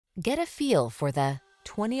Get a feel for the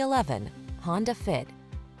 2011 Honda Fit.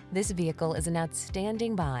 This vehicle is an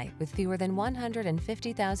outstanding buy with fewer than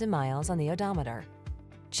 150,000 miles on the odometer.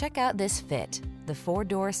 Check out this Fit, the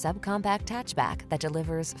four-door subcompact hatchback that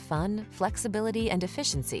delivers fun, flexibility, and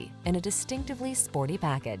efficiency in a distinctively sporty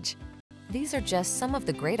package. These are just some of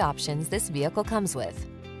the great options this vehicle comes with: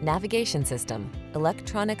 navigation system,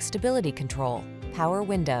 electronic stability control, power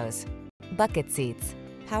windows, bucket seats,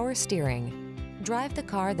 power steering. Drive the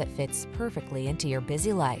car that fits perfectly into your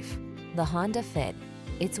busy life. The Honda Fit.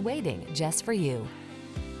 It's waiting just for you.